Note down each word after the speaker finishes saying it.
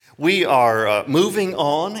We are moving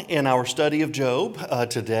on in our study of Job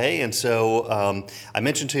today, and so I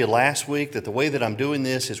mentioned to you last week that the way that I'm doing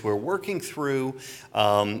this is we're working through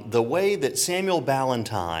the way that Samuel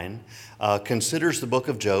Ballantyne considers the book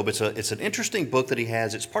of Job. It's an interesting book that he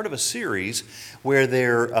has. It's part of a series where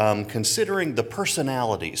they're considering the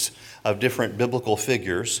personalities of different biblical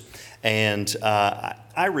figures, and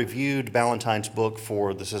I reviewed Ballantyne's book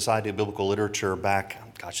for the Society of Biblical Literature back,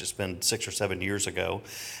 it's been 6 or 7 years ago.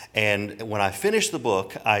 And when I finished the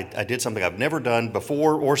book, I did something I've never done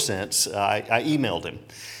before or since. I emailed him.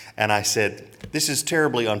 And I said, this is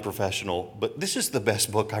terribly unprofessional, but this is the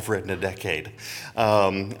best book I've read in a decade.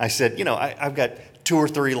 I said, I've got 2 or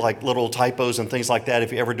 3 little typos and things like that.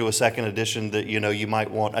 If you ever do a second edition that, you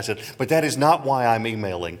might want. I said, but that is not why I'm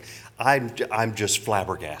emailing. I'm just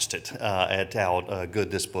flabbergasted at how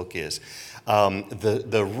good this book is.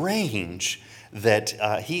 The range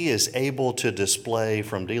that he is able to display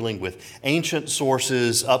from dealing with ancient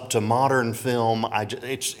sources up to modern film,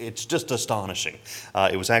 it's just astonishing.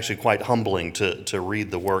 It was actually quite humbling to read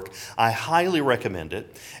the work. I highly recommend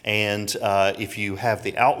it, and if you have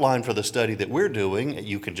the outline for the study that we're doing,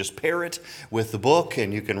 you can just pair it with the book,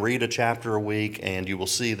 and you can read a chapter a week, and you will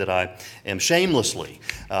see that I am shamelessly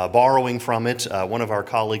borrowing from it. One of our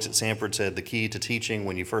colleagues at Samford said the key to teaching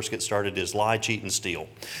when you first get started is lie, cheat, and steal.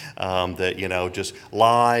 Just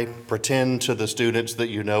lie, pretend to the students that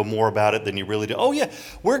you know more about it than you really do. Oh yeah,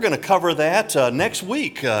 we're going to cover that next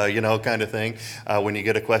week, kind of thing. When you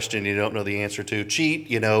get a question you don't know the answer to, cheat,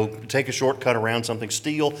 take a shortcut around something,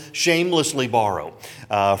 steal, shamelessly borrow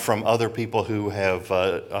from other people who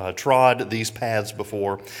have trod these paths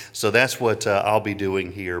before. So that's what I'll be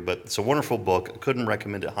doing here. But it's a wonderful book. Couldn't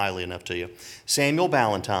recommend it highly enough to you. Samuel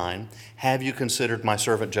Ballantyne, Have You Considered My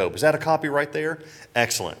Servant Job? Is that a copy right there?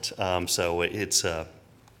 Excellent. So it's a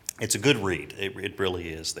good read. It really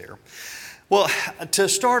is there. Well, to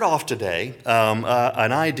start off today,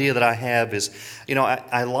 an idea that I have is,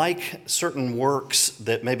 I like certain works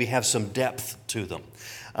that maybe have some depth to them.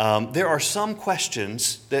 There are some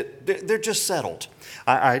questions that they're just settled.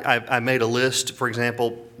 I made a list. For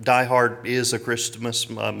example, Die Hard is a Christmas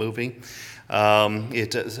movie.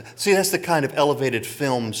 That's the kind of elevated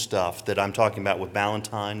film stuff that I'm talking about with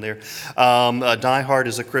Ballantyne there. Die Hard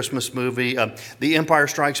is a Christmas movie. The Empire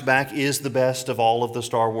Strikes Back is the best of all of the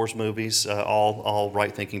Star Wars movies. All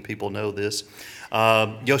right-thinking people know this.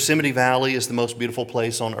 Yosemite Valley is the most beautiful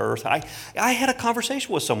place on earth. I had a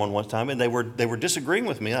conversation with someone one time, and they were disagreeing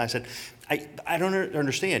with me. And I said, I don't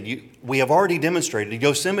understand. We have already demonstrated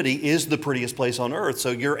Yosemite is the prettiest place on earth.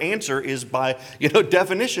 So your answer is by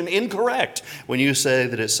definition incorrect when you say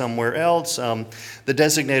that it's somewhere else. The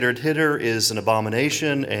designated hitter is an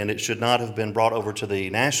abomination, and it should not have been brought over to the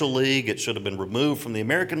National League. It should have been removed from the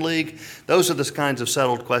American League. Those are the kinds of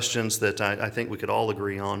settled questions that I think we could all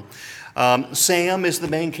agree on. Sam is the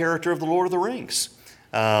main character of The Lord of the Rings.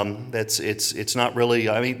 It's not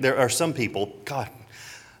really, there are some people,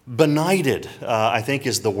 benighted, I think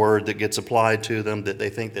is the word that gets applied to them, that they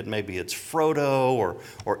think that maybe it's Frodo or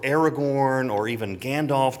Aragorn or even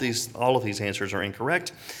Gandalf. All of these answers are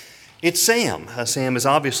incorrect. It's Sam. Sam is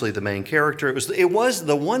obviously the main character. It was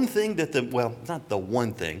the one thing that not the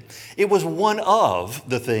one thing. It was one of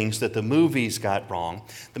the things that the movies got wrong.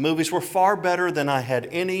 The movies were far better than I had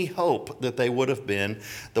any hope that they would have been.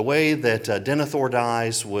 The way that Denethor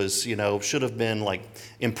dies was, should have been like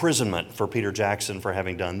imprisonment for Peter Jackson for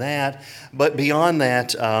having done that. But beyond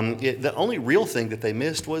that, the only real thing that they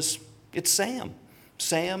missed was it's Sam.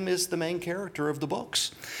 Sam is the main character of the books.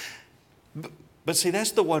 But see, that's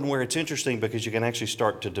the one where it's interesting because you can actually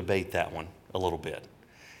start to debate that one a little bit.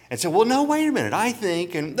 And say, well, no, wait a minute, I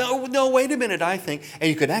think, and no, wait a minute, I think. And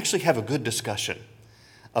you can actually have a good discussion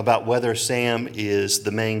about whether Sam is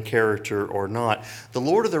the main character or not. The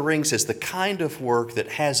Lord of the Rings is the kind of work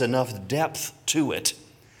that has enough depth to it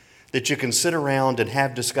that you can sit around and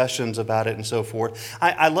have discussions about it and so forth.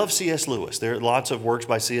 I love C.S. Lewis. There are lots of works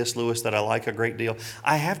by C.S. Lewis that I like a great deal.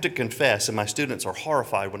 I have to confess, and my students are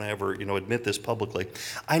horrified when I ever admit this publicly,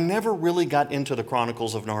 I never really got into the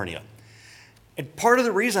Chronicles of Narnia. And part of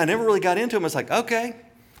the reason I never really got into them is like, okay,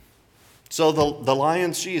 so the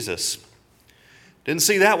lion's Jesus. Didn't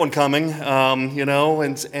see that one coming,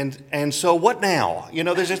 and so what now?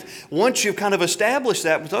 There's just, once you've kind of established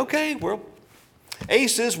that, it's okay, well,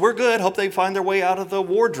 aces, we're good. Hope they find their way out of the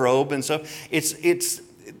wardrobe. And so it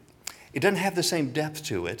doesn't have the same depth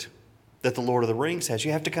to it that the Lord of the Rings has.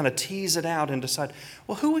 You have to kind of tease it out and decide,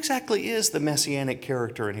 well, who exactly is the messianic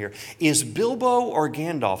character in here? Is Bilbo or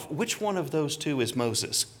Gandalf? Which one of those two is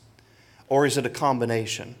Moses? Or is it a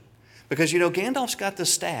combination? Because, Gandalf's got the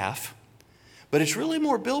staff, But it's really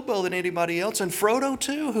more Bilbo than anybody else, and Frodo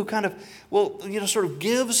too, who kind of, sort of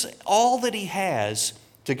gives all that he has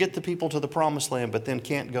to get the people to the promised land, but then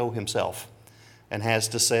can't go himself and has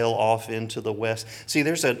to sail off into the west. See,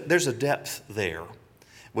 there's a depth there,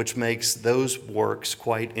 which makes those works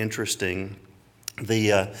quite interesting.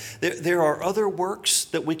 There are other works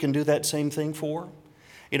that we can do that same thing for.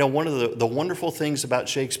 One of the wonderful things about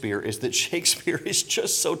Shakespeare is that Shakespeare is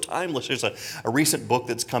just so timeless. There's a recent book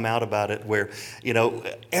that's come out about it where,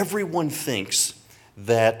 everyone thinks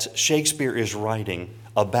that Shakespeare is writing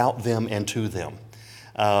about them and to them.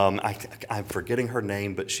 I'm forgetting her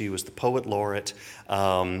name, but she was the poet laureate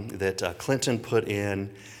that Clinton put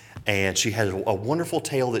in. And she had a wonderful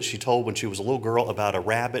tale that she told when she was a little girl about a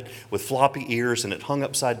rabbit with floppy ears, and it hung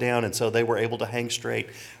upside down, and so they were able to hang straight.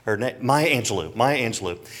 Her name, Maya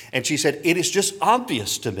Angelou. And she said, "It is just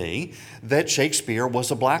obvious to me that Shakespeare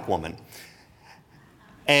was a black woman."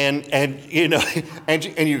 And you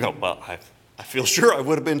go, well, I feel sure I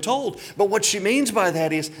would have been told. But what she means by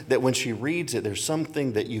that is that when she reads it, there's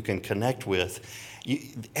something that you can connect with.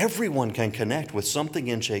 Everyone can connect with something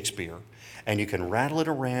in Shakespeare. And you can rattle it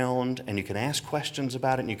around, and you can ask questions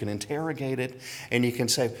about it, and you can interrogate it, and you can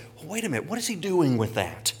say, well, wait a minute, what is he doing with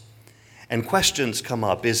that? And questions come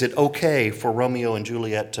up. Is it okay for Romeo and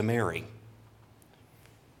Juliet to marry?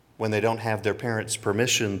 When they don't have their parents'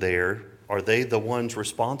 permission there, are they the ones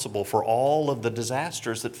responsible for all of the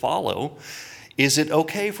disasters that follow? Is it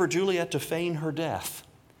okay for Juliet to feign her death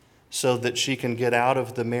so that she can get out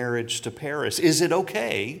of the marriage to Paris? Is it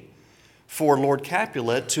okay for Lord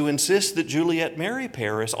Capulet to insist that Juliet marry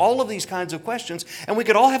Paris? All of these kinds of questions, and we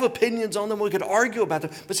could all have opinions on them, we could argue about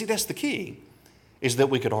them, but see, that's the key, is that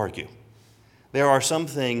we could argue. There are some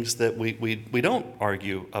things that we don't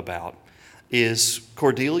argue about. Is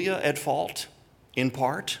Cordelia at fault, in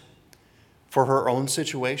part, for her own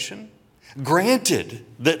situation? Granted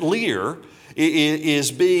that Lear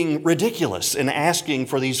is being ridiculous and asking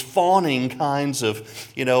for these fawning kinds of,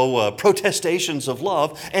 protestations of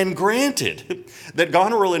love. And granted that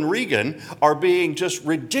Goneril and Regan are being just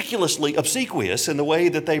ridiculously obsequious in the way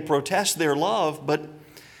that they protest their love. But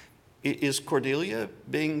is Cordelia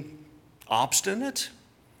being obstinate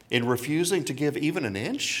in refusing to give even an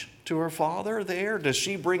inch to her father there? Does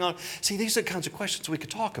she bring on? See, these are the kinds of questions we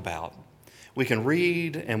could talk about. We can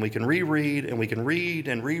read and we can reread and we can read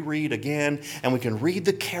and reread again, and we can read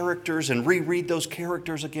the characters and reread those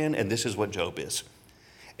characters again, and this is what Job is.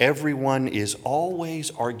 Everyone is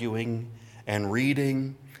always arguing and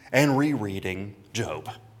reading and rereading Job.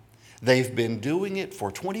 They've been doing it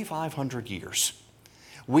for 2,500 years.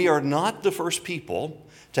 We are not the first people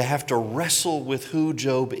to have to wrestle with who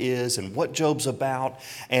Job is and what Job's about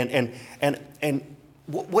and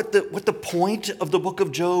what the point of the book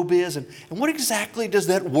of Job is, and what exactly does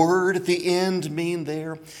that word at the end mean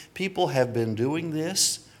there. People have been doing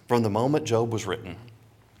this from the moment Job was written.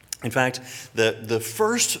 In fact, the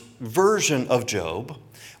first version of Job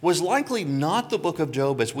was likely not the book of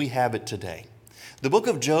Job as we have it today. The book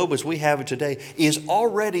of Job as we have it today is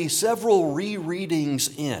already several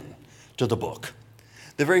rereadings in to the book.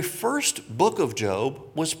 The very first book of Job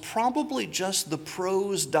was probably just the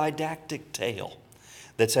prose didactic tale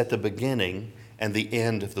that's at the beginning and the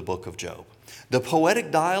end of the book of Job. The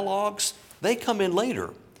poetic dialogues, they come in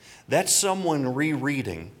later. That's someone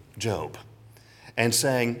rereading Job and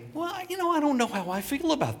saying, well, I don't know how I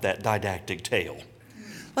feel about that didactic tale.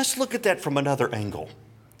 Let's look at that from another angle.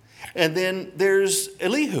 And then there's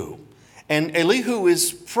Elihu. And Elihu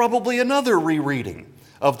is probably another rereading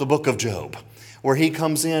of the book of Job, where he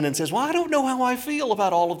comes in and says, well, I don't know how I feel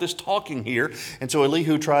about all of this talking here. And so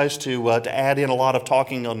Elihu tries to add in a lot of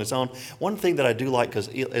talking on his own. One thing that I do like, because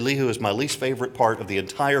Elihu is my least favorite part of the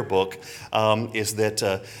entire book, is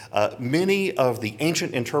that many of the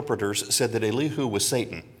ancient interpreters said that Elihu was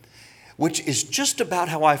Satan, which is just about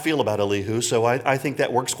how I feel about Elihu, so I think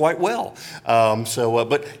that works quite well.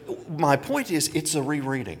 But my point is, it's a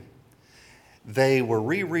rereading. They were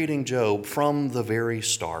rereading Job from the very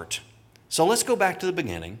start. So let's go back to the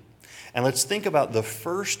beginning, and let's think about the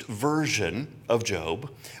first version of Job,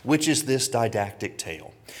 which is this didactic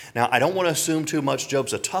tale. Now, I don't want to assume too much.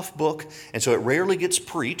 Job's a tough book, and so it rarely gets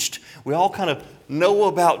preached. We all kind of know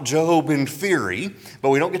about Job in theory, but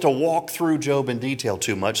we don't get to walk through Job in detail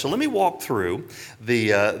too much. So let me walk through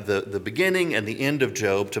the beginning and the end of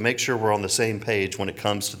Job to make sure we're on the same page when it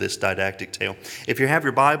comes to this didactic tale. If you have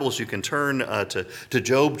your Bibles, you can turn to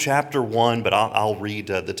Job chapter 1, but I'll read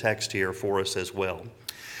the text here for us as well.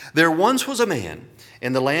 There once was a man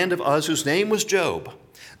in the land of Uz whose name was Job.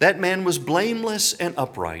 That man was blameless and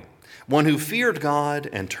upright, one who feared God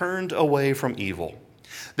and turned away from evil.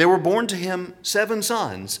 There were born to him 7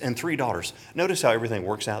 sons and 3 daughters. Notice how everything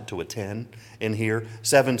works out to a 10 in here.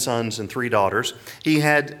 7 sons and 3 daughters. He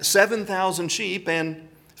had 7,000 sheep and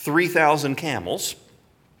 3,000 camels,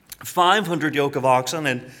 500 yoke of oxen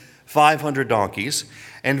and 500 donkeys,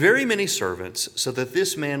 and very many servants, so that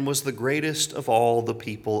this man was the greatest of all the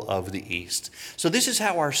people of the East. So this is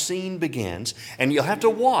how our scene begins, and you'll have to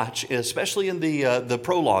watch, especially in the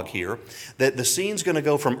prologue here, that the scene's going to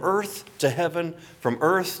go from earth to heaven,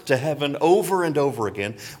 over and over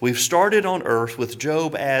again. We've started on earth with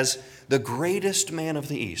Job as the greatest man of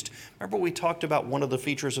the East. Remember we talked about one of the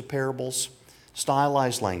features of parables?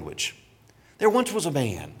 Stylized language. There once was a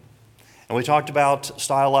man. And we talked about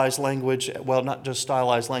stylized language, well, not just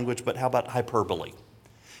stylized language, but how about hyperbole?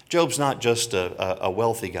 Job's not just a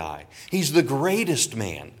wealthy guy. He's the greatest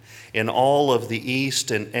man in all of the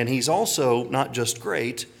East, and he's also not just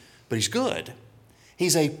great, but he's good.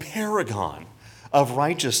 He's a paragon of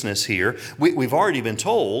righteousness here. We've already been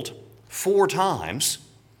told 4 times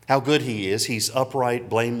how good he is. He's upright,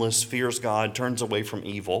 blameless, fears God, turns away from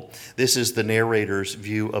evil. This is the narrator's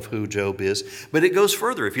view of who Job is. But it goes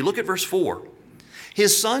further. If you look at verse 4,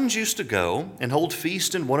 his sons used to go and hold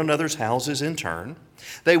feast in one another's houses in turn.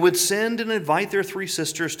 They would send and invite their 3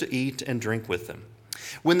 sisters to eat and drink with them.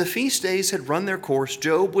 When the feast days had run their course,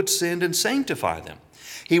 Job would send and sanctify them.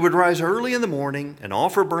 He would rise early in the morning and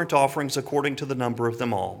offer burnt offerings according to the number of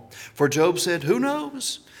them all. For Job said, "Who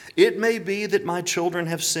knows? It may be that my children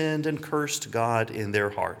have sinned and cursed God in their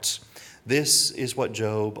hearts." This is what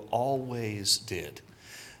Job always did.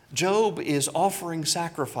 Job is offering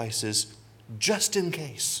sacrifices just in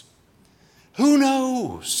case. Who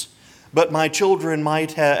knows? But my children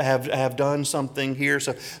might have done something here.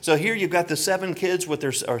 So here you've got the 7 kids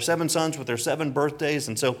or 7 sons with their 7 birthdays.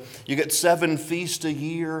 And so you get 7 feasts a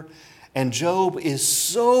year. And Job is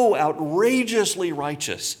so outrageously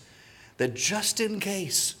righteous that just in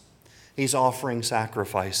case, he's offering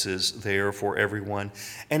sacrifices there for everyone.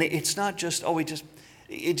 And it's not just,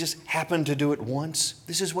 it just happened to do it once.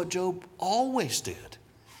 This is what Job always did.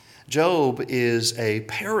 Job is a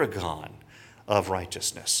paragon of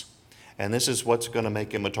righteousness. And this is what's going to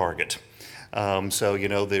make him a target. There's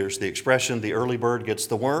the expression, the early bird gets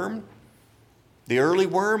the worm. The early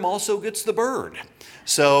worm also gets the bird.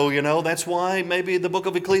 So, that's why maybe the book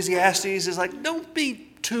of Ecclesiastes is like, don't be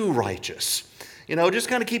too righteous. Just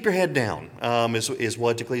kind of keep your head down, is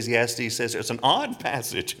what Ecclesiastes says. It's an odd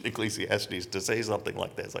passage in Ecclesiastes to say something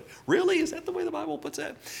like that. It's like, really? Is that the way the Bible puts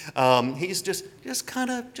that? He's just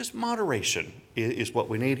moderation is what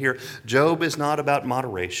we need here. Job is not about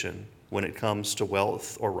moderation when it comes to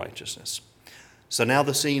wealth or righteousness. So now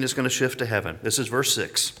the scene is going to shift to heaven. This is verse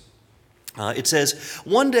 6. It says,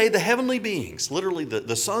 one day the heavenly beings, literally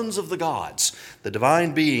the sons of the gods, the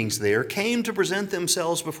divine beings there, came to present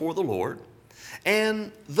themselves before the Lord.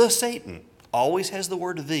 And the Satan always has the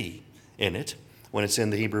word "the" in it when it's in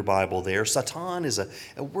the Hebrew Bible there. Satan is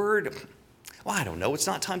a word, I don't know. It's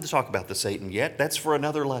not time to talk about the Satan yet. That's for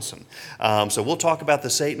another lesson. So we'll talk about the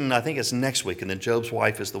Satan, I think it's next week, and then Job's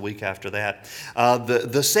wife is the week after that.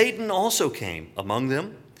 The Satan also came among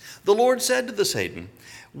them. The Lord said to the Satan,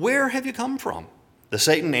 "Where have you come from?" The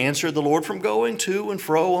Satan answered the Lord, "From going to and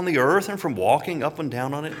fro on the earth and from walking up and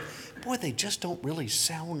down on it." Boy, they just don't really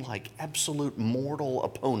sound like absolute mortal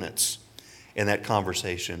opponents in that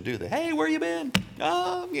conversation, do they? "Hey, where you been?"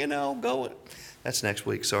 Going. That's next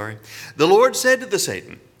week, sorry. The Lord said to the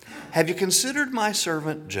Satan, "Have you considered my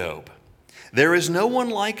servant Job? There is no one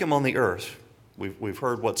like him on the earth." We've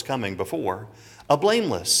heard what's coming before. "A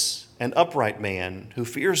blameless and upright man who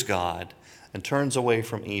fears God and turns away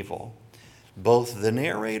from evil." Both the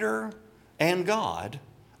narrator and God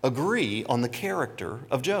agree on the character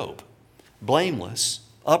of Job. Blameless,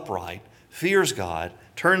 upright, fears God,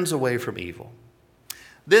 turns away from evil.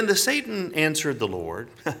 Then the Satan answered the Lord,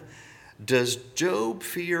 "Does Job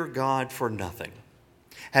fear God for nothing?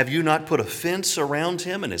 Have you not put a fence around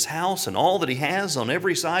him and his house and all that he has on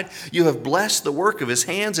every side? You have blessed the work of his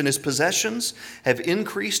hands, and his possessions have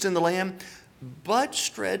increased in the land. But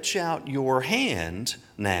stretch out your hand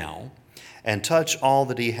now and touch all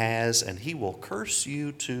that he has, and he will curse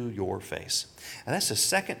you to your face." And that's the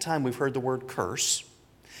second time we've heard the word curse,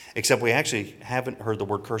 except we actually haven't heard the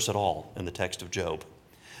word curse at all in the text of Job.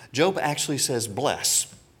 Job actually says bless,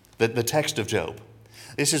 the text of Job.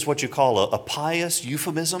 This is what you call a pious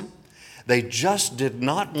euphemism. They just did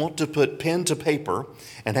not want to put pen to paper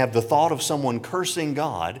and have the thought of someone cursing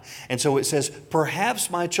God. And so it says, "Perhaps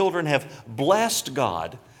my children have blessed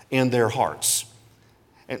God in their hearts."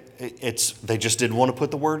 They just didn't want to put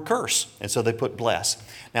the word curse, and so they put bless.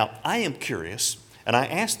 Now, I am curious And I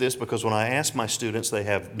ask this because when I ask my students, they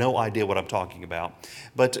have no idea what I'm talking about.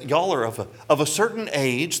 But y'all are of a certain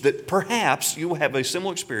age that perhaps you have a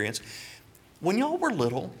similar experience. When y'all were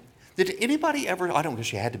little, did anybody ever, I don't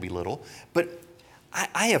guess you had to be little, but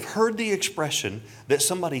I have heard the expression that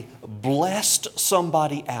somebody blessed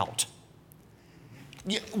somebody out.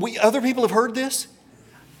 Other people have heard this?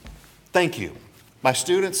 Thank you. My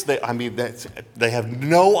students, they have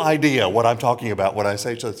no idea what I'm talking about when I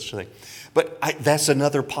say such a thing. But that's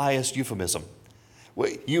another pious euphemism.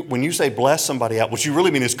 When you say bless somebody out, what you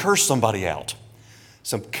really mean is curse somebody out.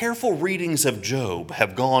 Some careful readings of Job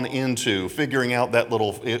have gone into figuring out that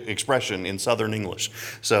little expression in Southern English.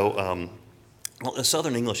 So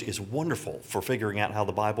Southern English is wonderful for figuring out how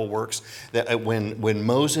the Bible works. That when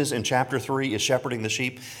Moses in chapter 3 is shepherding the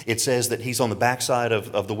sheep, it says that he's on the backside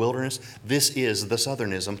of the wilderness. This is the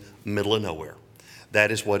Southernism, middle of nowhere. That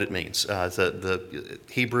is what it means. The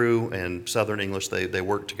Hebrew and Southern English, they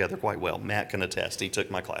work together quite well. Matt can attest. He took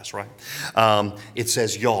my class, right? It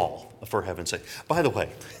says y'all, for heaven's sake. By the way,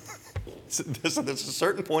 there's a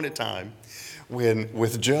certain point in time when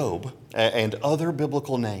with Job and other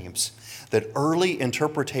biblical names, that early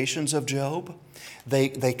interpretations of Job,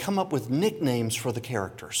 they come up with nicknames for the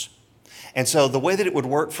characters. And so the way that it would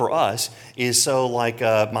work for us is so like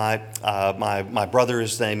my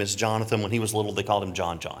brother's name is Jonathan. When he was little, they called him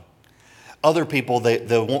John. Other people, they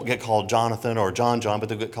won't get called Jonathan or John, but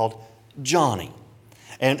they'll get called Johnny.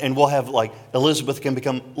 And we'll have like Elizabeth can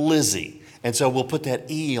become Lizzie. And so we'll put that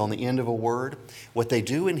E on the end of a word. What they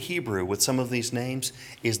do in Hebrew with some of these names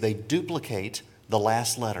is they duplicate the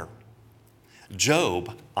last letter.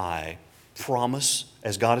 Job, I promise,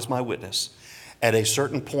 as God is my witness, at a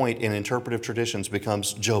certain point in interpretive traditions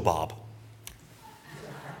becomes Jobob.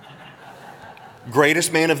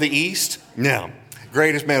 Greatest man of the East? No.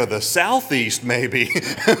 Greatest man of the Southeast, maybe.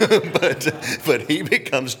 but he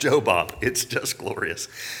becomes Jobob. It's just glorious.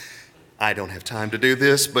 I don't have time to do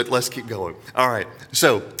this, but let's keep going. All right.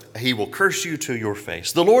 So he will curse you to your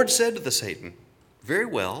face. The Lord said to the Satan, very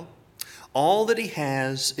well, all that he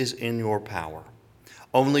has is in your power.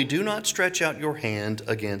 Only do not stretch out your hand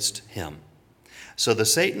against him. So the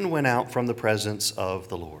Satan went out from the presence of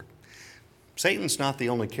the Lord. Satan's not the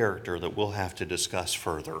only character that we'll have to discuss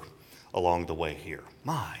further along the way here.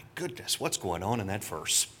 My goodness, what's going on in that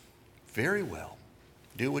verse? Very well.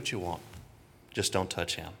 Do what you want. Just don't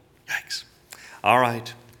touch him. Yikes. All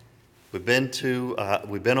right. We've been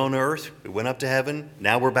on earth. We went up to heaven.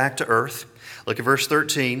 Now we're back to earth. Look at verse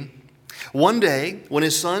 13. One day, when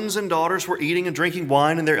his sons and daughters were eating and drinking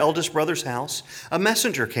wine in their eldest brother's house, a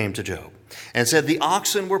messenger came to Job and said, the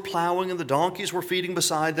oxen were plowing and the donkeys were feeding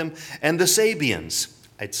beside them, and the Sabians,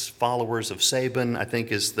 it's followers of Saban, I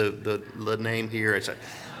think is the name here.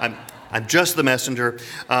 I'm just the messenger.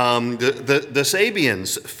 The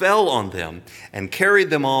Sabians fell on them and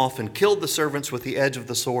carried them off and killed the servants with the edge of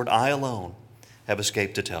the sword. I alone have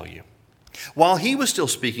escaped to tell you. While he was still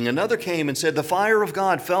speaking, another came and said, the fire of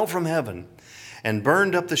God fell from heaven and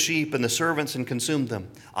burned up the sheep and the servants and consumed them.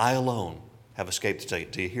 I alone have escaped to tell you.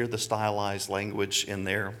 Do you hear the stylized language in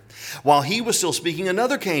there? While he was still speaking,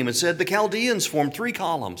 another came and said, the Chaldeans formed 3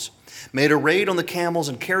 columns, made a raid on the camels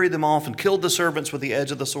and carried them off and killed the servants with the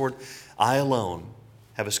edge of the sword. I alone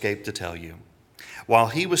have escaped to tell you. While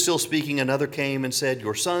he was still speaking, another came and said,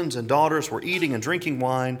 your sons and daughters were eating and drinking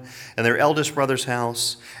wine in their eldest brother's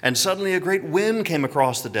house. And suddenly a great wind came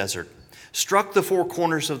across the desert, struck the 4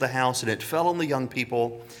 corners of the house, and it fell on the young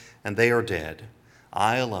people, and they are dead.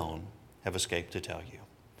 I alone have escaped to tell you.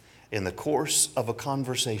 In the course of a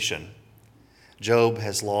conversation, Job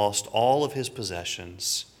has lost all of his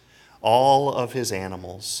possessions, all of his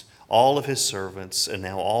animals, all of his servants, and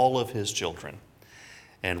now all of his children.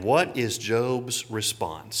 And what is Job's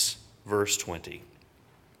response? Verse 20.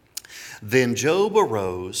 Then Job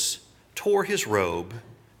arose, tore his robe,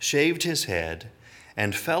 shaved his head,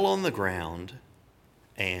 and fell on the ground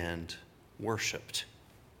and worshiped.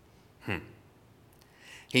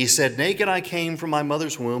 He said, naked I came from my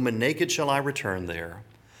mother's womb, and naked shall I return there.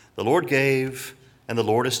 The Lord gave, and the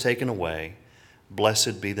Lord has taken away.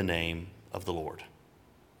 Blessed be the name of the Lord.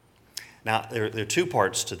 Now, there are 2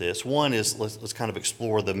 parts to this. One is, let's kind of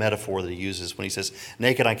explore the metaphor that he uses when he says,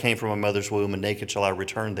 naked I came from my mother's womb, and naked shall I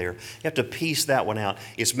return there. You have to piece that one out.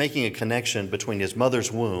 It's making a connection between his mother's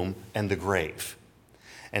womb and the grave.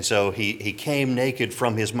 And so he came naked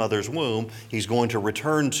from his mother's womb. He's going to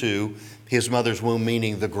return to his mother's womb,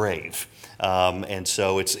 meaning the grave. And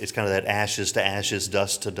so it's kind of that ashes to ashes,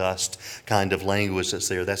 dust to dust kind of language that's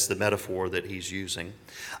there. That's the metaphor that he's using.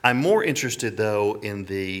 I'm more interested, though, in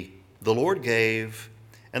the Lord gave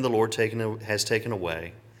and the Lord has taken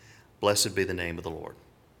away. Blessed be the name of the Lord.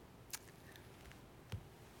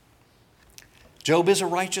 Job is a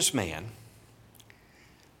righteous man,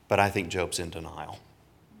 but I think Job's in denial.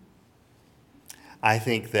 I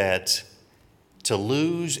think that to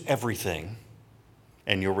lose everything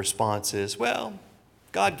and your response is, well,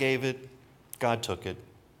 God gave it, God took it,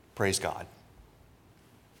 praise God.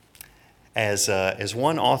 As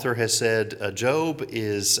one author has said, Job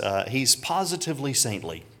is, he's positively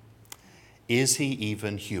saintly. Is he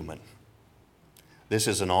even human? This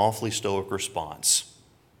is an awfully stoic response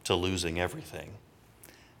to losing everything.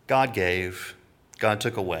 God gave, God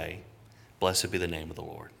took away. Blessed be the name of the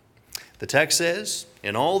Lord. The text says,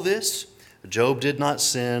 in all this, Job did not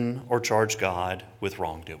sin or charge God with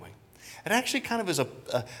wrongdoing. It actually kind of is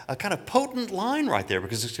a kind of potent line right there,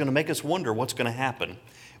 because it's going to make us wonder what's going to happen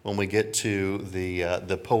when we get to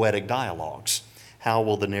the poetic dialogues. How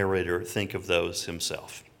will the narrator think of those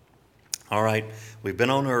himself? All right, we've been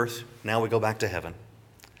on earth. Now we go back to heaven.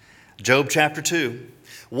 Job chapter 2.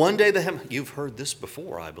 One day you've heard this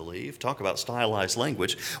before, I believe. Talk about stylized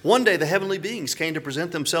language. One day the heavenly beings came to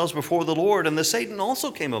present themselves before the Lord, and the Satan also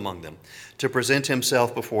came among them to present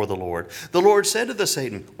himself before the Lord. The Lord said to the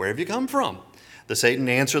Satan, "Where have you come from?" The Satan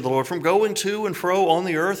answered the Lord, "From going to and fro on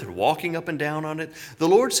the earth and walking up and down on it." The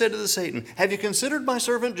Lord said to the Satan, "Have you considered my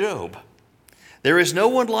servant Job? There is no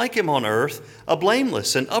one like him on earth, a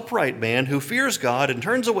blameless and upright man who fears God and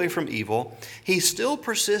turns away from evil. He still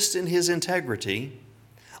persists in his integrity,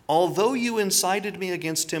 although you incited me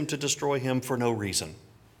against him to destroy him for no reason."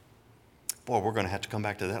 Boy, we're going to have to come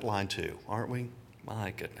back to that line too, aren't we? My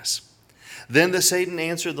goodness. Then the Satan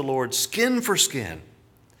answered the Lord, "Skin for skin.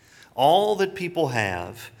 All that people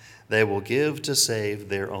have, they will give to save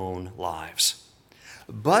their own lives.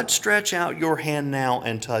 But stretch out your hand now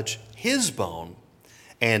and touch his bone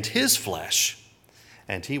and his flesh,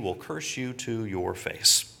 and he will curse you to your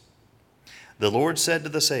face." The Lord said to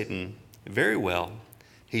the Satan, "Very well,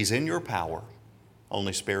 he's in your power,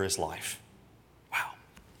 only spare his life." Wow.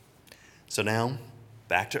 So now,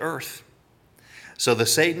 back to earth. So the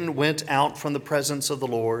Satan went out from the presence of the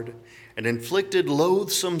Lord and inflicted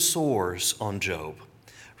loathsome sores on Job.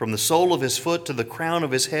 From the sole of his foot to the crown of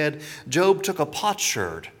his head, Job took a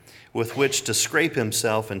potsherd with which to scrape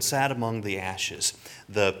himself and sat among the ashes.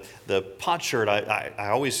 The potsherd, I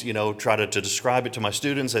always, try to describe it to my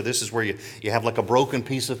students. Say this is where you have like a broken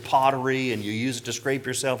piece of pottery and you use it to scrape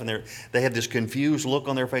yourself, and they have this confused look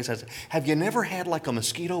on their face. I say, have you never had like a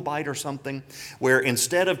mosquito bite or something where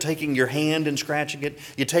instead of taking your hand and scratching it,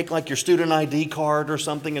 you take like your student ID card or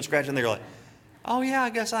something and scratch it, and they're like, "Oh yeah, I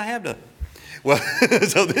guess I have to." Well,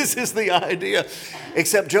 so this is the idea,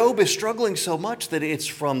 except Job is struggling so much that it's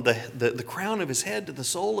from the crown of his head to the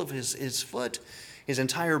sole of his foot. His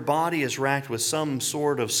entire body is racked with some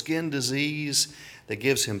sort of skin disease that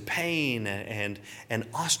gives him pain and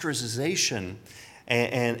ostracization,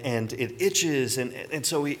 and it itches, and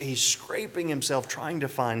so he's scraping himself, trying to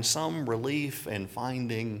find some relief and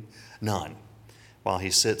finding none while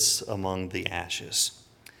he sits among the ashes.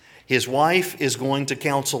 His wife is going to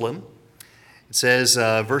counsel him. It says,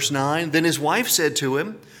 verse 9, "Then his wife said to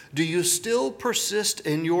him, 'Do you still persist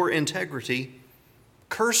in your integrity?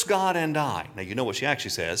 Curse God and die.'" Now, you know what she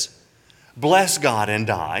actually says. "Bless God and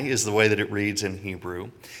die" is the way that it reads in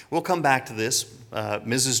Hebrew. We'll come back to this.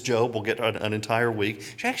 Mrs. Job will get an entire week.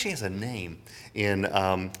 She actually has a name in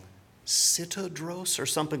Sitodros or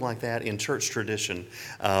something like that in church tradition.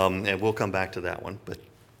 And we'll come back to that one. But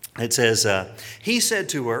it says, he said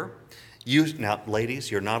to her, now,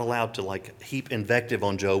 ladies, you're not allowed to heap invective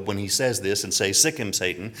on Job when he says this and say, "Sick him,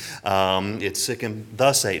 Satan." It's "sick him,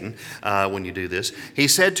 the Satan," when you do this. He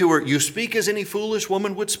said to her, "You speak as any foolish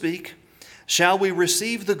woman would speak. Shall we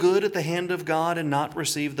receive the good at the hand of God and not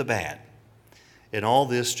receive the bad?" In all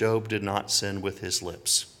this, Job did not sin with his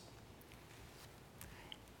lips.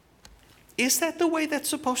 Is that the way that's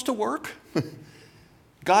supposed to work?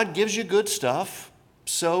 God gives you good stuff,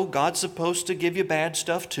 so God's supposed to give you bad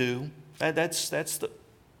stuff too. I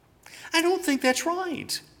don't think that's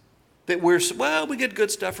right. That we get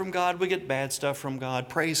good stuff from God, we get bad stuff from God.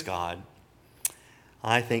 Praise God.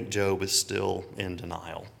 I think Job is still in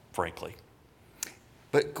denial, frankly.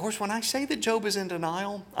 But of course, when I say that Job is in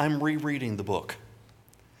denial, I'm rereading the book.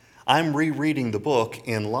 I'm rereading the book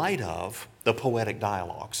in light of the poetic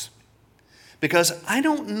dialogues. Because I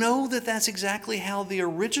don't know that that's exactly how the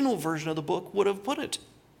original version of the book would have put it.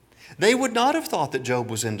 They would not have thought that Job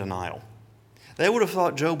was in denial. They would have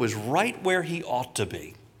thought Job was right where he ought to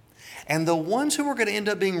be. And the ones who are going to end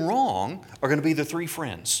up being wrong are going to be the three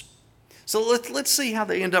friends. So let's see how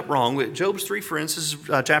they end up wrong. With Job's three friends, this is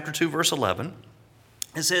chapter 2, verse 11.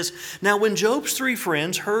 It says, "Now when Job's 3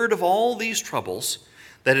 friends heard of all these troubles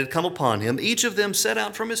that had come upon him, each of them set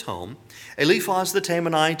out from his home, Eliphaz the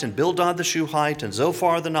Temanite, and Bildad the Shuhite, and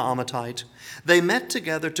Zophar the Naamatite. They met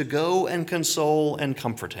together to go and console and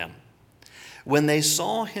comfort him. When they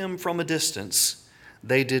saw him from a distance,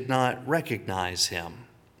 they did not recognize him."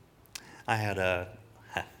 I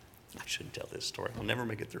shouldn't tell this story. I'll never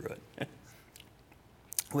make it through it.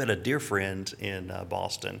 We had a dear friend in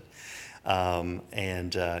Boston,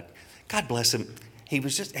 and God bless him. He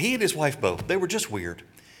and his wife both. They were just weird.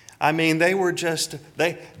 I mean, they were just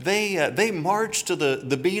they marched to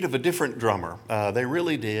the beat of a different drummer. They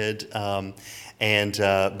really did.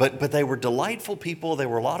 But they were delightful people. They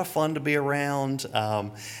were a lot of fun to be around.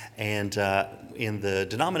 In the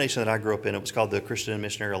denomination that I grew up in, it was called the Christian and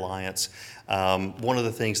Missionary Alliance. One of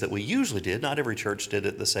the things that we usually did, not every church did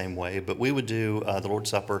it the same way, but we would do the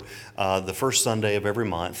Lord's Supper the first Sunday of every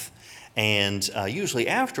month. And usually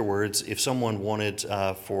afterwards, if someone wanted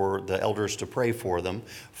for the elders to pray for them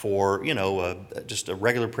for, just a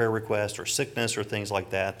regular prayer request or sickness or things like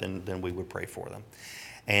that, then we would pray for them.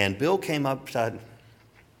 And Bill came up to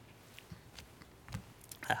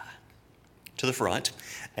the front,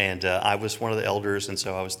 and I was one of the elders, and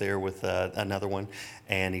so I was there with another one.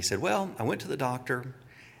 And he said, "Well, I went to the doctor,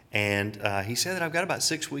 and he said that I've got about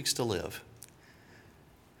 6 weeks to live."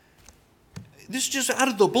 This is just out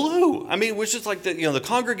of the blue. I mean, it was just like the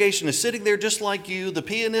congregation is sitting there just like you. The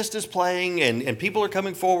pianist is playing, and people are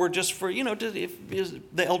coming forward just for,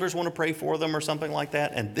 if the elders want to pray for them or something like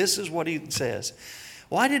that. And this is what he says.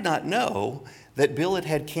 Well, I did not know that Bill had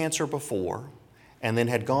had cancer before, and then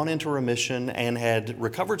had gone into remission and had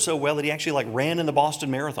recovered so well that he actually ran in the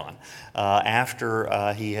Boston Marathon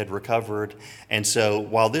after he had recovered. And so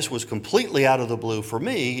while this was completely out of the blue for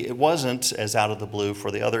me, it wasn't as out of the blue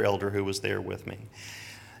for the other elder who was there with me.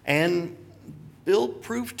 And Bill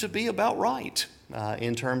proved to be about right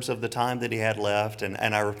in terms of the time that he had left. And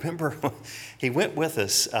I remember he went with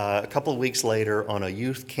us a couple of weeks later on a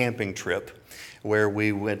youth camping trip, where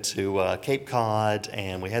we went to Cape Cod,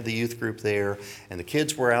 and we had the youth group there, and the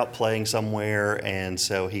kids were out playing somewhere. And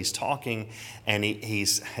so he's talking, and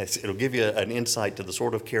it'll give you an insight to the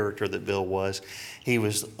sort of character that Bill was. He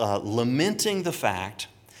was lamenting the fact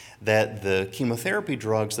that the chemotherapy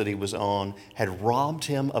drugs that he was on had robbed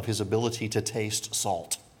him of his ability to taste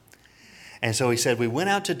salt. And so he said, we went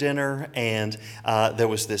out to dinner, and there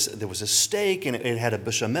was a steak, and it had a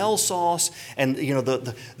bechamel sauce. And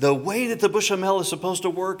the way that the bechamel is supposed to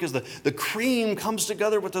work is the cream comes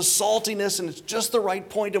together with the saltiness, and it's just the right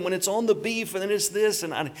point. And when it's on the beef, and then it's this,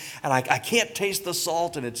 and I can't taste the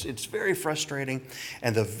salt, and it's very frustrating.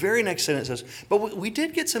 And the very next sentence says, but we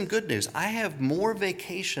did get some good news. I have more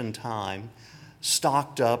vacation time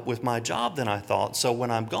stocked up with my job than I thought. So when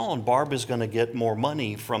I'm gone, Barb is going to get more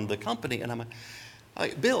money from the company. And I'm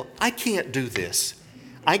like, Bill, I can't do this.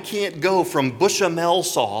 I can't go from bechamel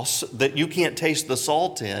sauce that you can't taste the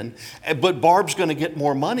salt in, but Barb's going to get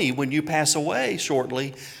more money when you pass away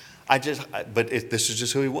shortly. This is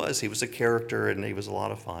just who he was. He was a character, and he was a lot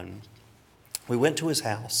of fun. We went to his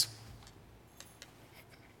house.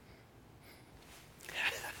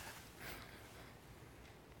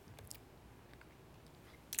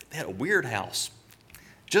 They had a weird house,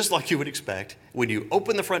 just like you would expect. When you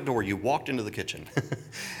open the front door, you walked into the kitchen.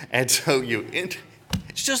 And so it's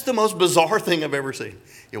just the most bizarre thing I've ever seen.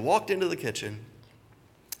 You walked into the kitchen,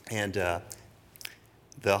 and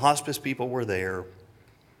the hospice people were there.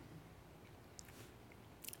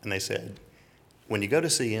 And they said, when you go to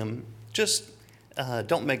see him, just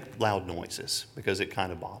don't make loud noises, because it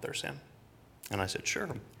kind of bothers him. And I said, sure.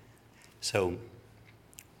 So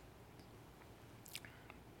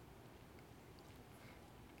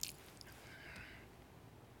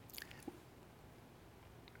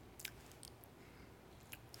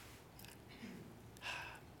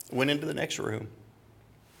went into the next room.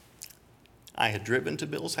 I had driven to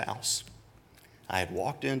Bill's house. I had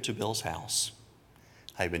walked into Bill's house.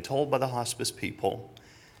 I had been told by the hospice people,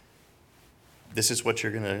 this is what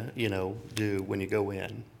you're going to, do when you go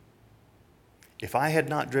in. If I had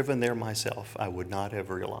not driven there myself, I would not have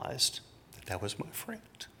realized that was my friend.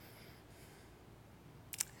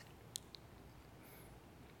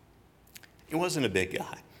 He wasn't a big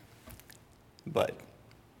guy, but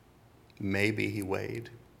maybe he weighed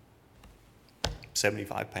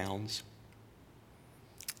 75 pounds,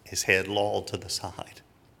 his head lolled to the side,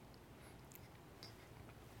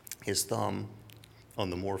 his thumb on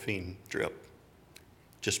the morphine drip,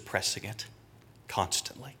 just pressing it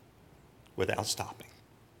constantly without stopping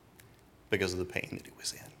because of the pain that he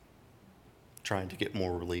was in, trying to get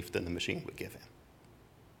more relief than the machine would give him.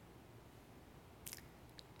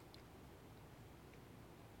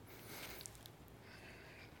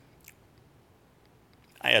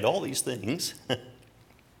 I had all these things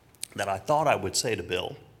that I thought I would say to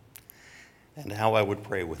Bill and how I would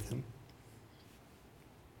pray with him.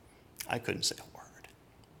 I couldn't say a word.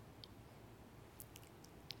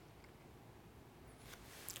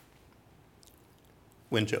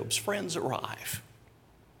 When Job's friends arrive,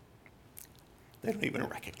 they don't even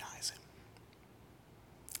recognize him.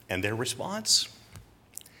 And their response?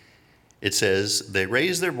 It says, they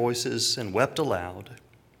raised their voices and wept aloud.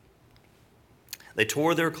 They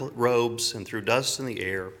tore their robes and threw dust in the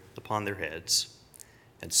air upon their heads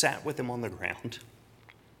and sat with him on the ground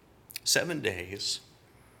 7 days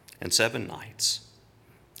and 7 nights,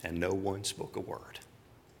 and no one spoke a word.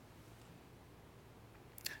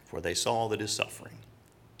 For they saw that his suffering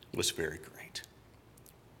was very great.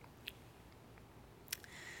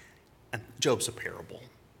 And Job's a parable.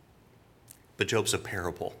 But Job's a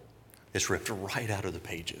parable that's ripped right out of the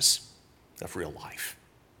pages of real life.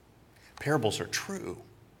 Parables are true.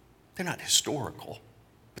 They're not historical,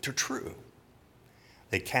 but they're true.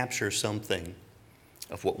 They capture something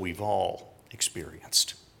of what we've all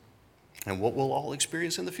experienced and what we'll all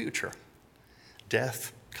experience in the future.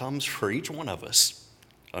 Death comes for each one of us,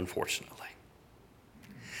 unfortunately.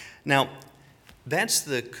 Now, that's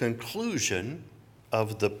the conclusion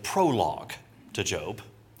of the prologue to Job.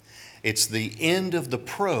 It's the end of the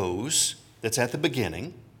prose that's at the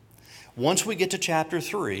beginning. Once we get to chapter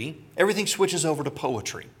 3, everything switches over to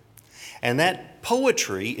poetry. And that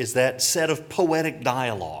poetry is that set of poetic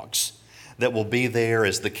dialogues that will be there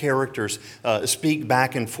as the characters speak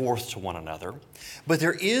back and forth to one another. But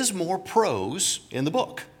there is more prose in the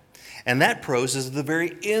book. And that prose is at the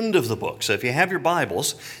very end of the book. So if you have your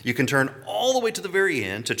Bibles, you can turn all the way to the very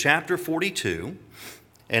end to chapter 42.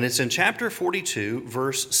 And it's in chapter 42,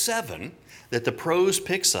 verse 7, that the prose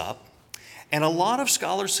picks up. And a lot of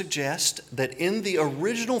scholars suggest that in the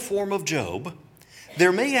original form of Job,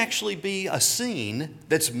 there may actually be a scene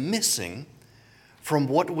that's missing from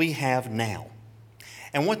what we have now.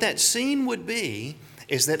 And what that scene would be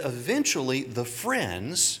is that eventually the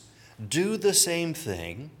friends do the same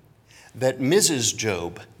thing that Mrs.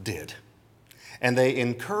 Job did. And they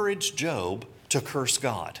encourage Job to curse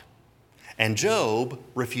God. And Job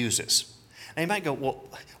refuses. Now you might go, well,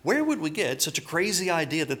 where would we get such a crazy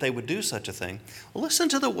idea that they would do such a thing? Well, listen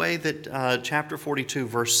to the way that chapter 42,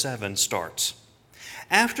 verse 7 starts.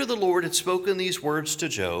 After the Lord had spoken these words to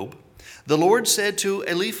Job, the Lord said to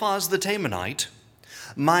Eliphaz the Temanite,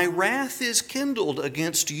 my wrath is kindled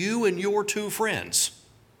against you and your 2 friends.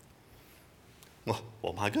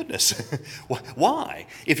 Well, my goodness. Why?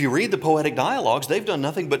 If you read the poetic dialogues, they've done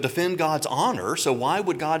nothing but defend God's honor, so why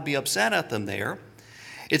would God be upset at them there?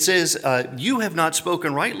 It says, you have not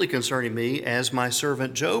spoken rightly concerning me, as my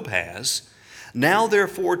servant Job has. Now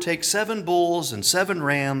therefore take 7 bulls and 7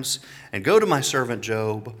 rams, and go to my servant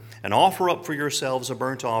Job, and offer up for yourselves a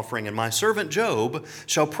burnt offering, and my servant Job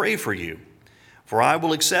shall pray for you. For I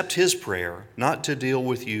will accept his prayer, not to deal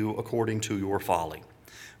with you according to your folly.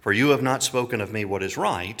 For you have not spoken of me what is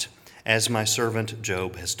right, as my servant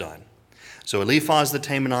Job has done. So Eliphaz the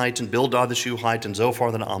Temanite and Bildad the Shuhite and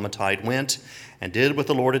Zophar the Naamatite went and did what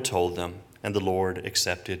the Lord had told them, and the Lord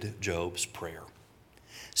accepted Job's prayer.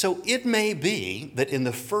 So it may be that in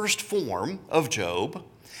the first form of Job,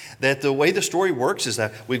 that the way the story works is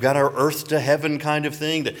that we've got our earth to heaven kind of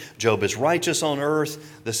thing, that Job is righteous on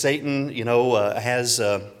earth, the Satan, has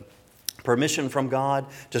permission from God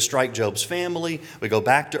to strike Job's family. We go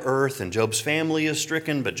back to earth and Job's family is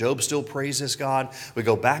stricken, but Job still praises God. We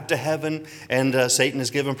go back to heaven and Satan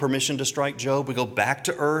is given permission to strike Job. We go back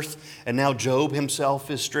to earth and now Job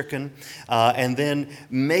himself is stricken. And then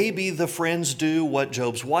maybe the friends do what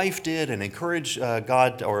Job's wife did and encourage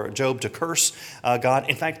God or Job to curse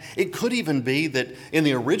God. In fact, it could even be that in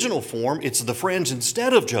the original form, it's the friends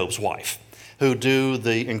instead of Job's wife who do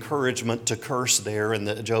the encouragement to curse there,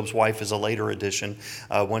 and Job's wife is a later addition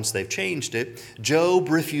once they've changed it. Job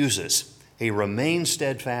refuses. He remains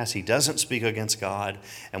steadfast. He doesn't speak against God.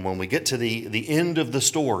 And when we get to the end of the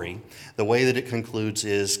story, the way that it concludes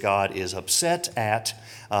is God is upset at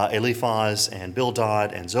Eliphaz and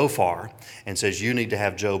Bildad and Zophar and says, you need to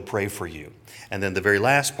have Job pray for you. And then the very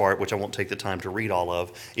last part, which I won't take the time to read all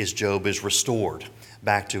of, is Job is restored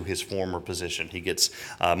back to his former position. He gets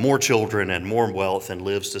more children and more wealth and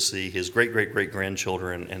lives to see his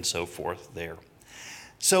great-great-great-grandchildren and so forth there.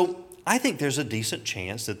 So I think there's a decent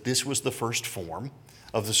chance that this was the first form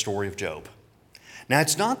of the story of Job. Now,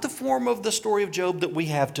 it's not the form of the story of Job that we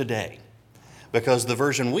have today, because the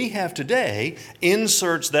version we have today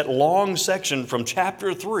inserts that long section from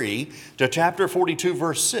chapter 3 to chapter 42,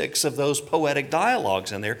 verse 6 of those poetic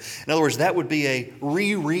dialogues in there. In other words, that would be a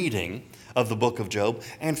rereading of the book of Job.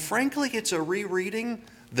 And frankly, it's a rereading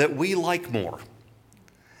that we like more.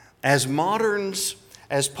 As moderns,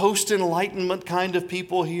 as post-Enlightenment kind of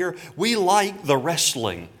people here, we like the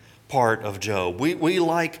wrestling part of Job. We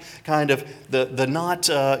like kind of the not,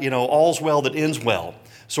 all's well that ends well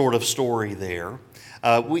sort of story there.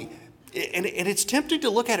 And it's tempting to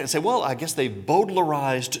look at it and say, well, I guess they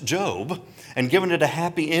Baudelarized Job and given it a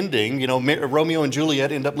happy ending. Romeo and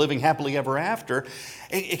Juliet end up living happily ever after,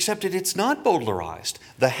 except that it's not Baudelarized.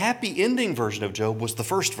 The happy ending version of Job was the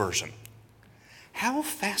first version. How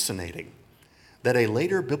fascinating that a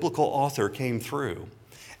later biblical author came through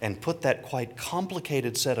and put that quite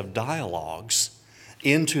complicated set of dialogues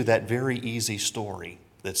into that very easy story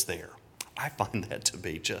that's there. I find that to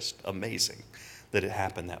be just amazing that it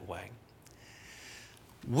happened that way.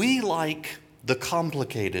 We like the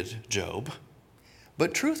complicated Job,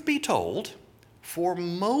 but truth be told, for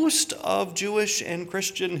most of Jewish and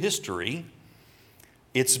Christian history,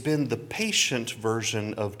 it's been the patient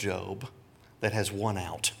version of Job that has won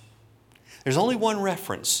out. There's only one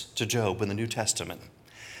reference to Job in the New Testament.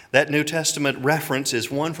 That New Testament reference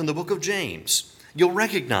is one from the book of James. You'll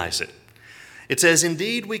recognize it. It says,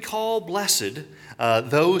 "Indeed, we call blessed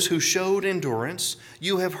those who showed endurance.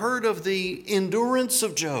 You have heard of the endurance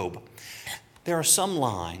of Job." There are some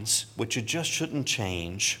lines which you just shouldn't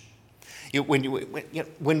change. When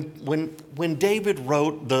David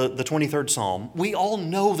wrote the 23rd Psalm, we all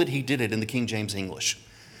know that he did it in the King James English.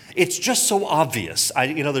 It's just so obvious.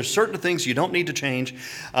 There's certain things you don't need to change.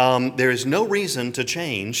 There is no reason to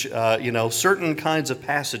change, certain kinds of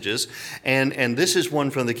passages. And this is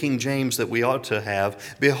one from the King James that we ought to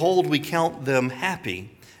have. "Behold, we count them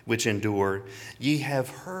happy which endure. Ye have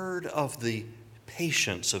heard of the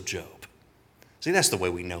patience of Job." See, that's the way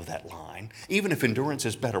we know that line. Even if endurance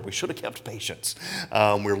is better, we should have kept patience.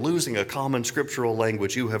 We're losing a common scriptural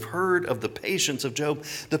language. You have heard of the patience of Job.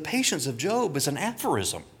 The patience of Job is an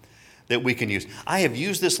aphorism that we can use. I have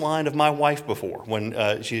used this line of my wife before when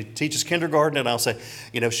she teaches kindergarten, and I'll say,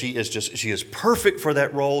 she is perfect for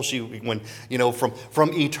that role.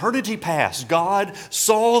 From eternity past, God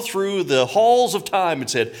saw through the halls of time and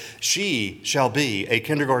said, she shall be a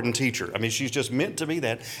kindergarten teacher. I mean, she's just meant to be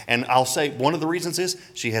that. And I'll say one of the reasons is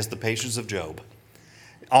she has the patience of Job.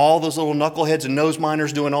 All those little knuckleheads and nose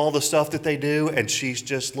miners doing all the stuff that they do, and she's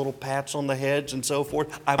just little pats on the heads and so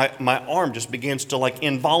forth. My arm just begins to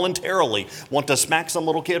involuntarily want to smack some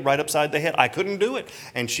little kid right upside the head. I couldn't do it.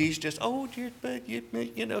 And she's just,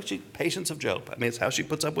 she's patience of Job. I mean, it's how she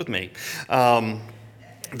puts up with me.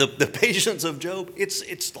 The patience of Job, it's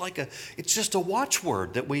just a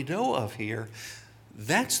watchword that we know of here.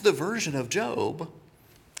 That's the version of Job.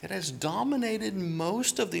 It has dominated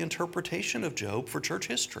most of the interpretation of Job for church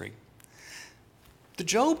history. The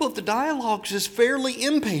Job of the dialogues is fairly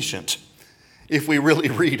impatient, if we really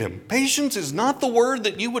read him. Patience is not the word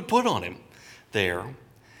that you would put on him there.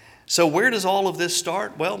 So where does all of this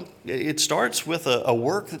start? Well, it starts with a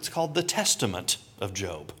work that's called the Testament of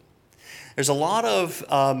Job. There's a lot of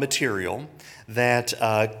material that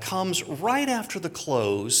comes right after the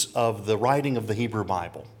close of the writing of the Hebrew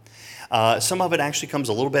Bible. Some of it actually comes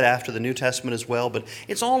a little bit after the New Testament as well, but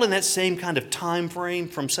it's all in that same kind of time frame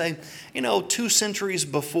from, say, 2 centuries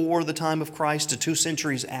before the time of Christ to 2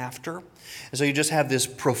 centuries after. And so you just have this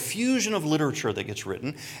profusion of literature that gets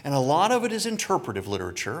written, and a lot of it is interpretive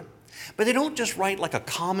literature. But they don't just write like a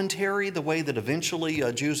commentary the way that eventually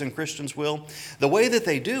Jews and Christians will. The way that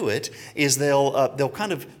they do it is they'll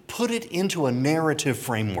kind of put it into a narrative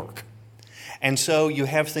framework. And so you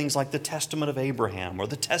have things like the Testament of Abraham or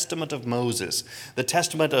the Testament of Moses. The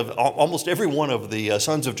Testament of almost every one of the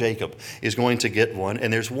sons of Jacob is going to get one.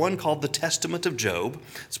 And there's one called the Testament of Job.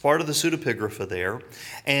 It's part of the pseudepigrapha there.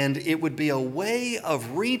 And it would be a way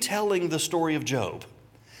of retelling the story of Job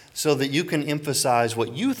so that you can emphasize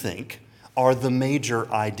what you think are the major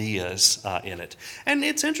ideas in it. And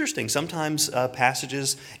it's interesting. Sometimes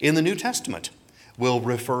passages in the New Testament will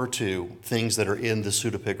refer to things that are in the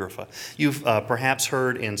pseudepigrapha. You've perhaps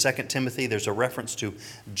heard in 2 Timothy, there's a reference to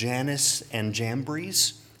Jannes and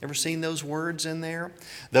Jambres. Ever seen those words in there?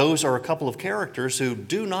 Those are a couple of characters who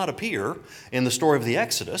do not appear in the story of the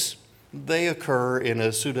Exodus. They occur in a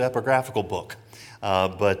pseudepigraphical book.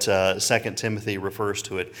 But 2 Timothy refers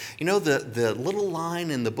to it. The little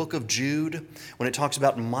line in the book of Jude when it talks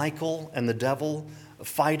about Michael and the devil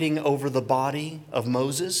fighting over the body of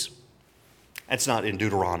Moses? It's not in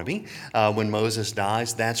Deuteronomy. When Moses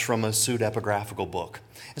dies, that's from a pseudepigraphical book.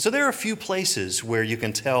 And so there are a few places where you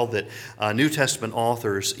can tell that New Testament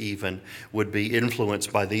authors even would be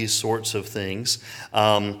influenced by these sorts of things.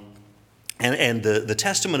 And the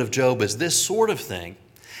Testament of Job is this sort of thing.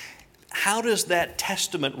 how does that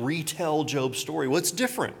testament retell Job's story? Well, it's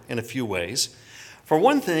different in a few ways. For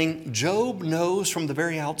one thing, Job knows from the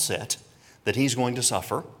very outset that he's going to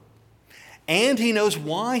suffer, and he knows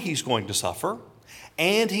why he's going to suffer,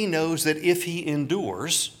 and he knows that if he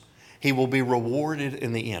endures, he will be rewarded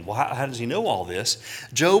in the end. Well, how does he know all this?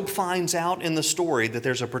 Job finds out in the story that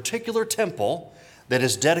there's a particular temple that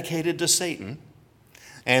is dedicated to Satan,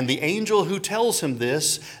 and the angel who tells him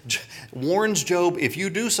this warns Job, if you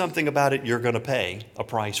do something about it, you're going to pay a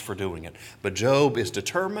price for doing it. But Job is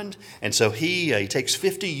determined, and so he takes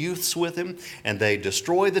 50 youths with him, and they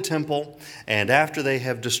destroy the temple. And after they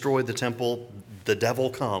have destroyed the temple, the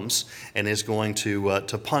devil comes and is going to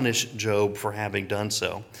punish Job for having done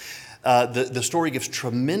so. The story gives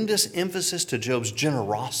tremendous emphasis to Job's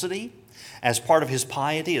generosity as part of his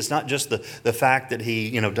piety. It's not just the fact that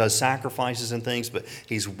he does sacrifices and things, but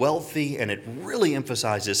he's wealthy, and it really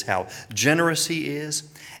emphasizes how generous he is.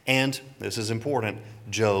 And this is important,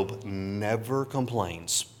 Job never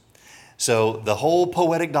complains. So the whole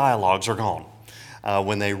poetic dialogues are gone.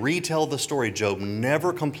 When they retell the story, Job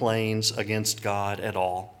never complains against God at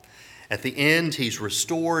all. At the end, he's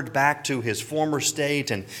restored back to his former state,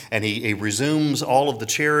 and he resumes all of the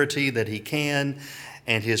charity that he can.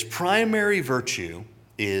 And his primary virtue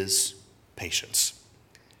is patience.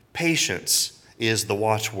 Patience is the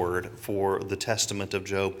watchword for the Testament of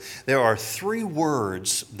Job. There are 3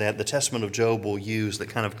 words that the Testament of Job will use that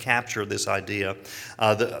kind of capture this idea.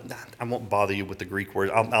 I won't bother you with the Greek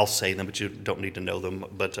words. I'll say them, but you don't need to know them.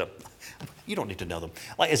 But you don't need to know them.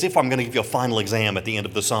 Like as if I'm going to give you a final exam at the end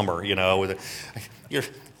of the summer, You're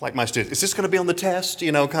like my students, is this going to be on the test,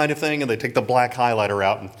 kind of thing? And they take the black highlighter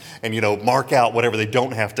out and mark out whatever they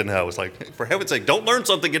don't have to know. It's like, for heaven's sake, don't learn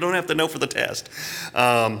something you don't have to know for the test.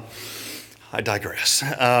 I digress.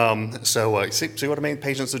 See what I mean?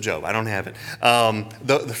 Patience of Job. I don't have it.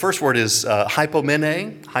 The first word is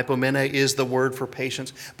hypomene. Hypomene is the word for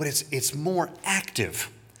patience, but it's more active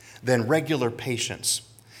than regular patience.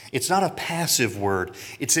 It's not a passive word.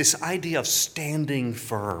 It's this idea of standing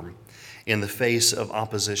firm in the face of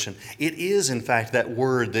opposition. It is, in fact, that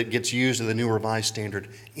word that gets used in the New Revised Standard,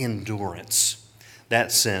 endurance,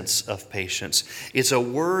 that sense of patience. It's a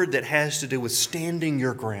word that has to do with standing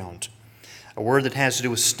your ground, a word that has to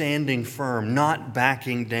do with standing firm, not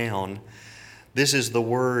backing down. This is the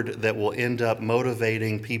word that will end up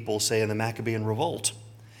motivating people, say, in the Maccabean revolt,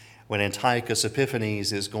 when Antiochus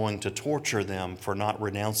Epiphanes is going to torture them for not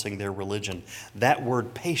renouncing their religion. That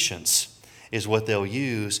word patience is what they'll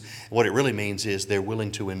use. What it really means is they're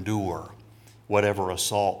willing to endure whatever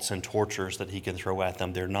assaults and tortures that he can throw at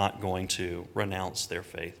them. They're not going to renounce their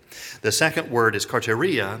faith. The second word is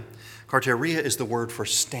karteria. Karteria is the word for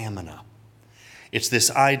stamina. It's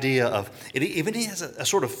this idea of, it even has a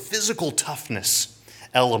sort of physical toughness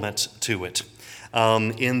element to it.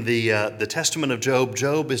 In the Testament of Job,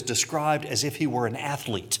 Job is described as if he were an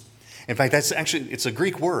athlete. In fact, it's a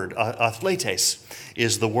Greek word. Athletes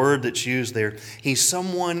is the word that's used there. He's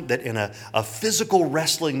someone that in a physical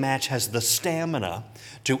wrestling match has the stamina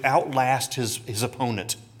to outlast his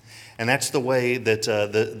opponent. And that's the way that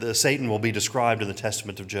the Satan will be described in the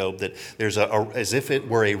Testament of Job, that there's as if it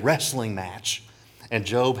were a wrestling match, and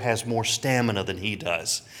Job has more stamina than he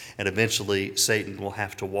does. And eventually, Satan will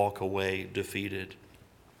have to walk away defeated.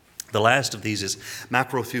 The last of these is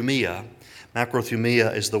macrothumia.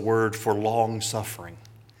 Macrothumia is the word for long suffering.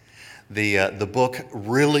 The book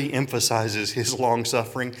really emphasizes his long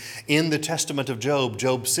suffering. In the Testament of Job,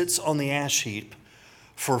 Job sits on the ash heap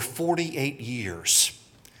for 48 years.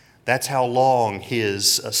 That's how long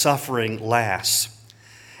his suffering lasts.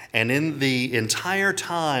 And in the entire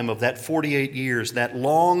time of that 48 years, that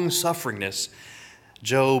long sufferingness,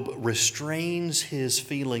 Job restrains his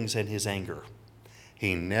feelings and his anger.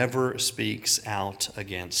 He never speaks out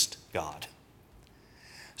against God.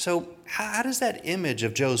 So how does that image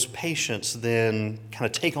of Job's patience then kind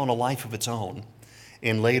of take on a life of its own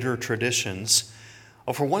in later traditions?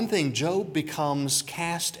 Well, for one thing, Job becomes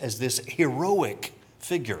cast as this heroic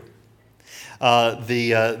figure.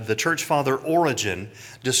 The church father Origen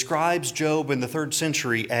describes Job in the 3rd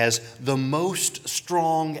century as the most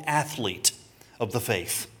strong athlete of the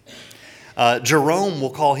faith. Jerome will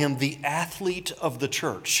call him the athlete of the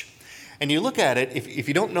church. And you look at it, if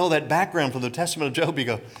you don't know that background from the Testament of Job, you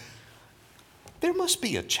go, there must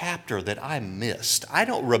be a chapter that I missed.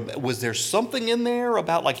 Was there something in there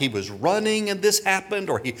about like he was running and this happened,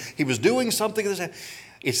 or he was doing something and this happened?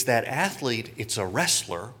 It's that athlete, it's a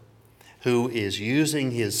wrestler who is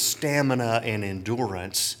using his stamina and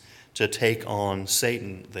endurance to take on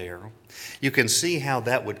Satan there. You can see how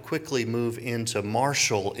that would quickly move into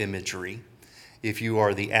martial imagery if you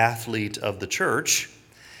are the athlete of the church.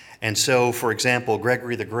 And so, for example,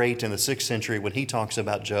 Gregory the Great in the 6th century, when he talks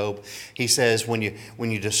about Job, he says when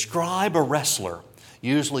you describe a wrestler,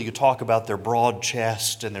 usually you talk about their broad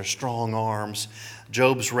chest and their strong arms.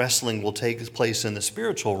 Job's wrestling will take place in the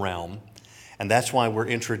spiritual realm, and that's why we're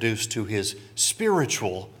introduced to his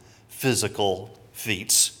spiritual physical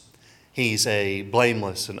feats. He's a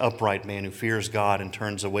blameless and upright man who fears God and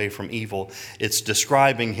turns away from evil. It's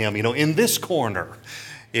describing him, in this corner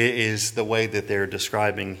is the way that they're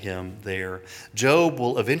describing him there. Job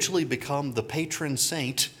will eventually become the patron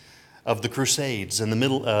saint of the Crusades and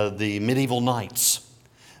the medieval knights,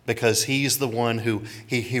 because he's the one who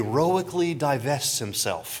he heroically divests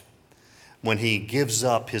himself when he gives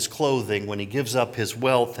up his clothing, when he gives up his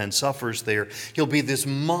wealth and suffers there. He'll be this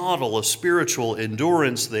model of spiritual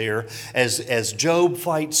endurance there. As Job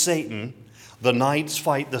fights Satan, the knights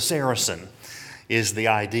fight the Saracen, is the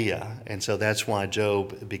idea. And so that's why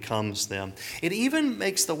Job becomes them. It even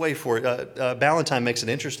makes the way for it. Ballantyne makes an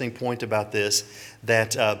interesting point about this,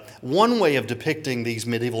 that one way of depicting these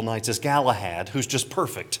medieval knights is Galahad, who's just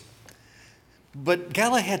perfect. But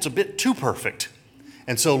Galahad's a bit too perfect.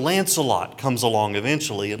 And so Lancelot comes along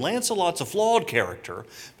eventually, and Lancelot's a flawed character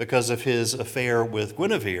because of his affair with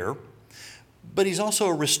Guinevere, but he's also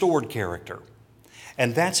a restored character.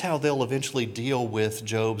 And that's how they'll eventually deal with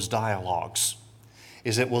Job's dialogues,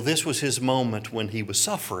 is that, this was his moment when he was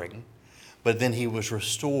suffering, but then he was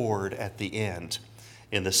restored at the end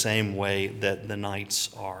in the same way that the knights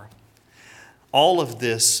are. All of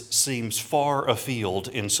this seems far afield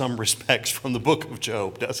in some respects from the book of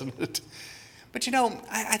Job, doesn't it? But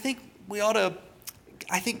I think we ought to,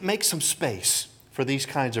 make some space for these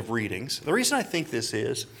kinds of readings. The reason I think this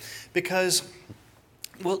is because,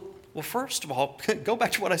 first of all, go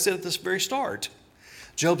back to what I said at this very start.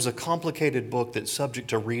 Job's a complicated book that's subject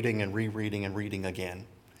to reading and rereading and reading again.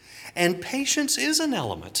 And patience is an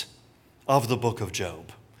element of the book of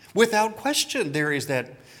Job. Without question, there is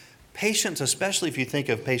that patience, especially if you think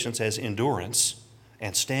of patience as endurance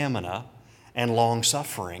and stamina and long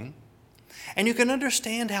suffering. And you can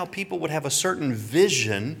understand how people would have a certain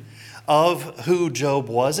vision of who Job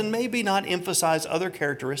was and maybe not emphasize other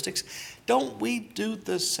characteristics. Don't we do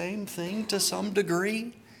the same thing to some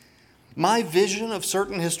degree? My vision of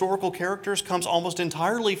certain historical characters comes almost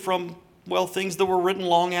entirely from, things that were written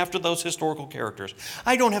long after those historical characters.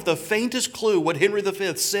 I don't have the faintest clue what Henry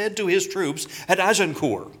V said to his troops at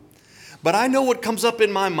Agincourt. But I know what comes up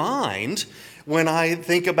in my mind when I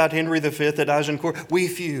think about Henry V at Agincourt. We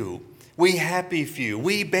few, we happy few,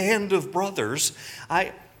 we band of brothers.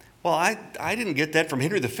 I didn't get that from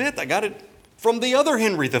Henry V. I got it from the other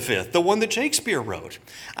Henry V, the one that Shakespeare wrote.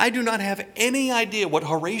 I do not have any idea what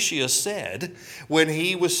Horatius said when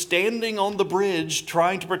he was standing on the bridge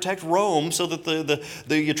trying to protect Rome so that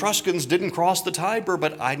the Etruscans didn't cross the Tiber,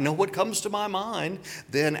 but I know what comes to my mind.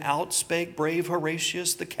 Then out spake brave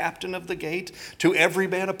Horatius, the captain of the gate, to every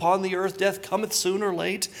man upon the earth death cometh soon or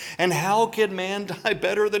late, and how can man die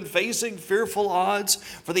better than facing fearful odds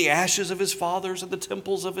for the ashes of his fathers and the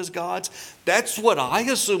temples of his gods? That's what I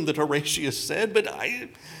assumed that Horatius said, but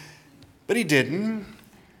he didn't.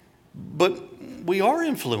 But we are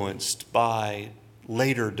influenced by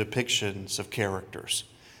later depictions of characters.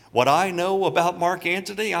 What I know about Mark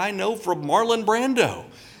Antony, I know from Marlon Brando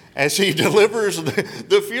as he delivers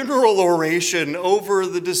the funeral oration over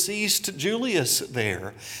the deceased Julius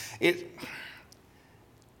there.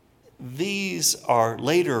 These are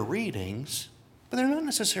later readings, but they're not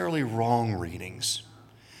necessarily wrong readings.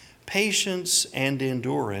 Patience and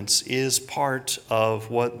endurance is part of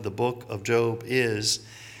what the book of Job is.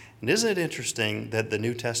 And isn't it interesting that the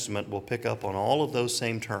New Testament will pick up on all of those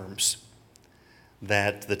same terms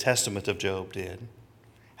that the Testament of Job did?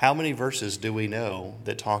 How many verses do we know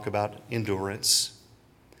that talk about endurance,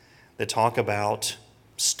 that talk about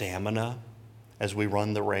stamina as we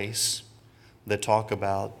run the race, that talk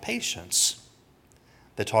about patience,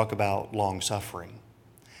 that talk about long suffering?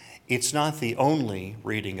 It's not the only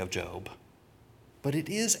reading of Job, but it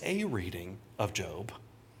is a reading of Job,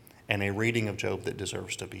 and a reading of Job that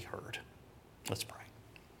deserves to be heard. Let's pray.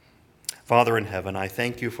 Father in heaven, I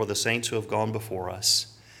thank you for the saints who have gone before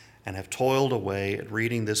us and have toiled away at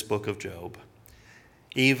reading this book of Job.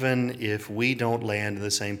 Even if we don't land in the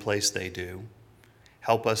same place they do,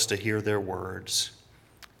 help us to hear their words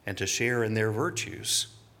and to share in their virtues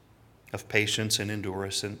of patience and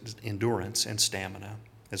endurance and stamina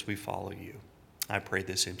as we follow you. I pray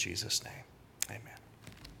this in Jesus' name. Amen.